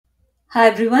Hi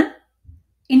everyone.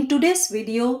 In today's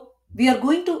video, we are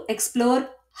going to explore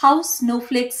how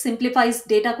Snowflake simplifies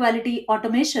data quality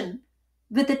automation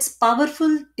with its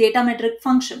powerful data metric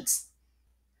functions.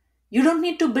 You don't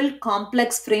need to build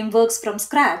complex frameworks from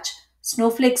scratch.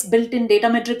 Snowflake's built-in data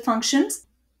metric functions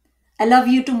allow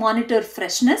you to monitor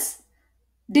freshness,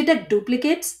 detect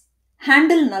duplicates,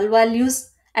 handle null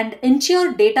values, and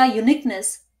ensure data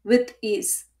uniqueness with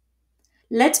ease.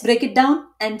 Let's break it down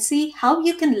and see how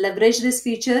you can leverage this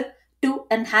feature to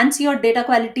enhance your data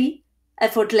quality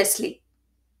effortlessly.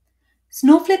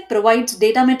 Snowflake provides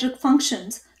data metric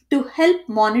functions to help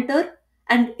monitor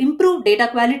and improve data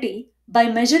quality by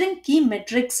measuring key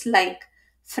metrics like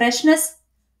freshness,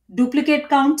 duplicate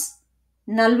counts,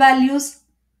 null values,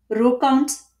 row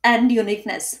counts, and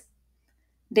uniqueness.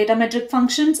 Data metric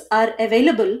functions are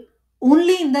available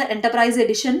only in the Enterprise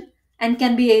Edition and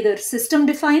can be either system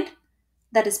defined,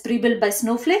 that is pre-built by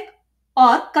Snowflake,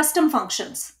 or custom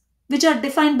functions, which are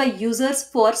defined by users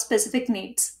for specific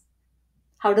needs.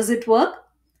 How does it work?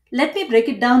 Let me break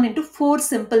it down into 4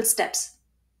 simple steps.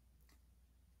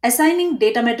 Assigning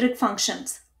data metric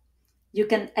functions. You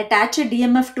can attach a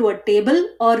DMF to a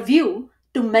table or view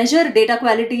to measure data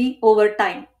quality over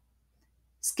time.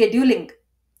 Scheduling.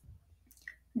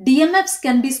 DMFs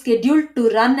can be scheduled to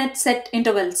run at set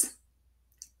intervals,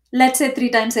 let's say 3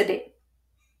 times a day.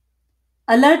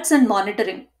 Alerts and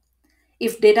monitoring.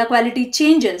 If data quality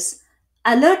changes,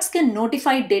 alerts can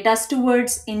notify data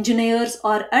stewards, engineers,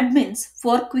 or admins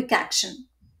for quick action.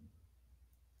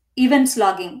 Events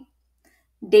logging.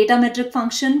 Data metric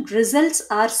function results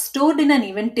are stored in an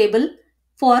event table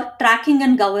for tracking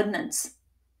and governance.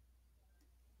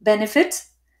 Benefits.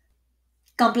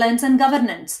 Compliance and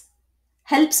governance.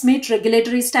 Helps meet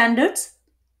regulatory standards.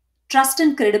 Trust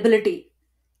and credibility.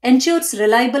 Ensures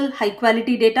reliable, high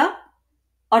quality data.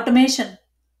 Automation.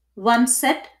 Once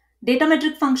set, data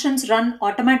metric functions run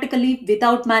automatically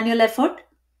without manual effort.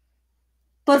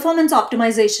 Performance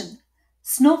optimization.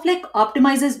 Snowflake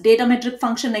optimizes data metric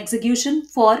function execution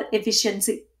for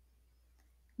efficiency.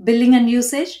 Billing and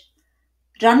usage.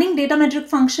 Running data metric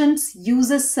functions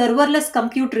uses serverless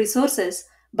compute resources,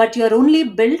 but you are only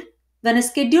billed when a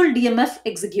scheduled DMF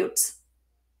executes.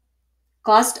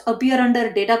 Cost appear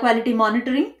under data quality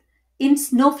monitoring in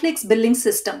Snowflake's billing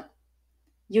system.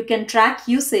 You can track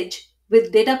usage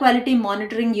with data quality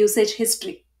monitoring usage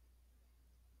history.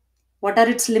 What are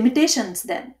its limitations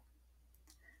then?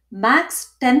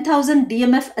 Max 10,000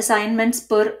 DMF assignments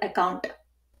per account.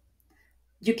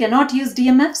 You cannot use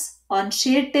DMFs on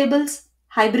shared tables,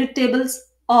 hybrid tables,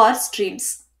 or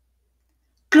streams.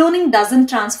 Cloning doesn't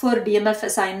transfer DMF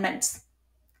assignments.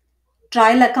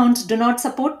 Trial accounts do not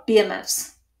support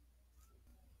DMFs.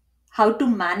 How to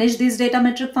manage these data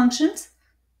metric functions?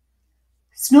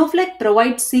 Snowflake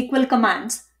provides SQL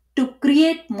commands to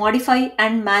create, modify,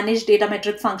 and manage data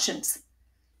metric functions.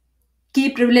 Key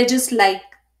privileges like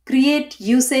create,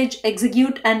 usage,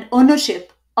 execute, and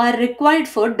ownership are required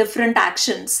for different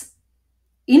actions.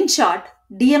 In short,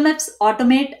 DMFs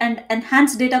automate and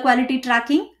enhance data quality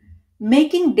tracking,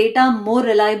 making data more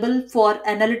reliable for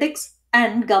analytics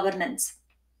and governance.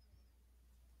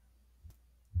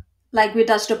 Like we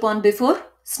touched upon before,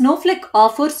 Snowflake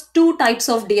offers 2 types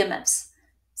of DMFs,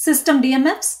 system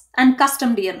DMFs and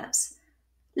custom DMFs.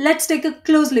 Let's take a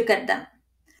close look at them.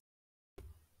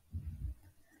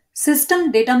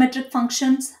 System data metric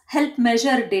functions help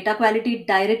measure data quality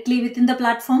directly within the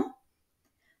platform.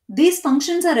 These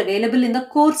functions are available in the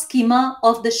core schema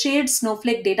of the shared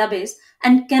Snowflake database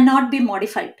and cannot be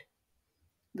modified.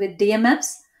 With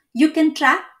DMFs, you can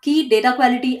track key data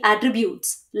quality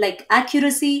attributes like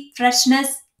accuracy,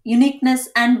 freshness, uniqueness,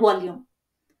 and volume.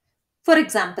 For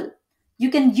example, you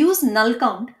can use null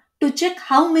count to check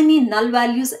how many null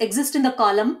values exist in the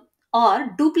column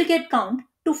or duplicate count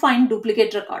to find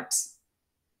duplicate records.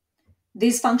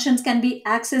 These functions can be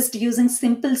accessed using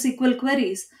simple SQL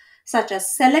queries such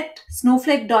as select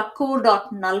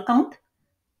snowflake.core.nullCount.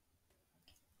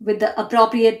 With the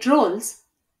appropriate roles,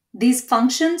 these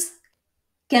functions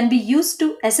can be used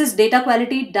to assess data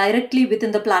quality directly within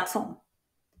the platform.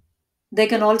 They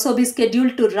can also be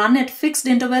scheduled to run at fixed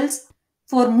intervals.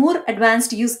 For more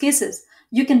advanced use cases,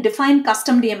 you can define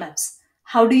custom DMFs.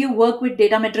 How do you work with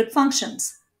data metric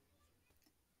functions?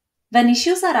 When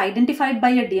issues are identified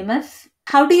by a DMF,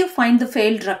 how do you find the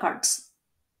failed records?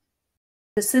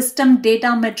 The system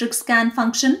data metric scan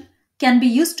function can be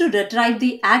used to retrieve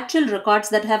the actual records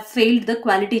that have failed the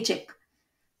quality check.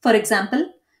 For example,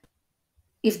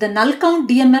 if the null count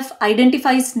DMF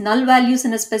identifies null values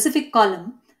in a specific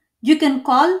column, you can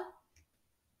call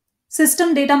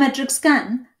System Data Metric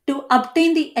Scan to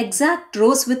obtain the exact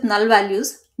rows with null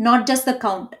values not just the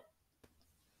count.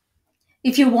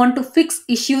 If you want to fix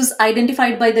issues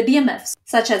identified by the DMFs,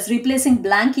 such as replacing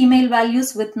blank email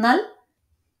values with null,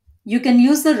 you can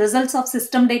use the results of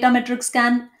system data metric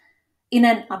scan in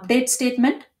an update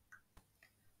statement.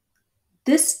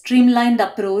 This streamlined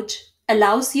approach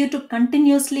allows you to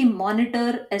continuously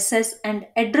monitor, assess, and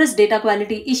address data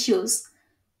quality issues,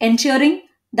 ensuring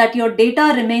that your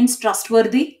data remains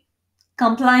trustworthy,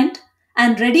 compliant,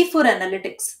 and ready for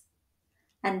analytics.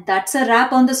 And that's a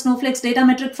wrap on the Snowflake's data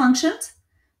metric functions.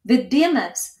 With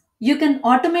DMFs, you can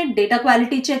automate data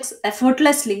quality checks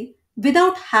effortlessly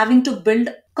without having to build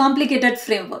complicated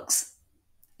frameworks.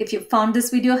 If you found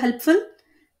this video helpful,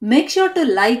 make sure to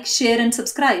like, share, and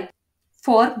subscribe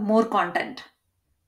for more content.